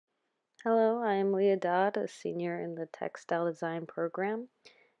Hello, I'm Leah Dodd, a senior in the Textile Design program,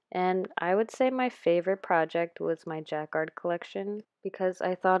 and I would say my favorite project was my Jacquard collection because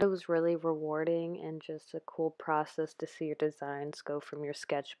I thought it was really rewarding and just a cool process to see your designs go from your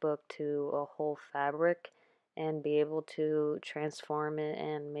sketchbook to a whole fabric and be able to transform it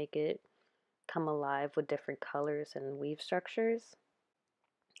and make it come alive with different colors and weave structures.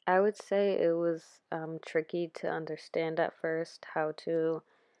 I would say it was tricky to understand at first how to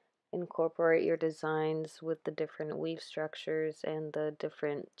incorporate your designs with the different weave structures and the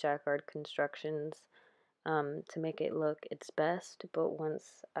different jacquard constructions to make it look its best. But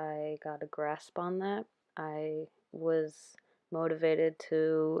once I got a grasp on that, I was motivated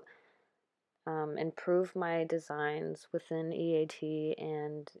to improve my designs within EAT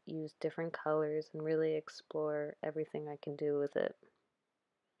and use different colors and really explore everything I can do with it.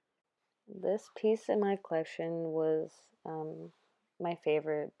 This piece in my collection was my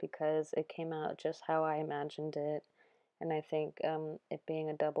favorite because it came out just how I imagined it, and I think it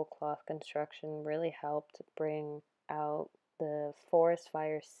being a double cloth construction really helped bring out the forest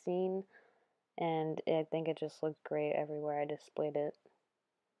fire scene, and I think it just looked great everywhere I displayed it.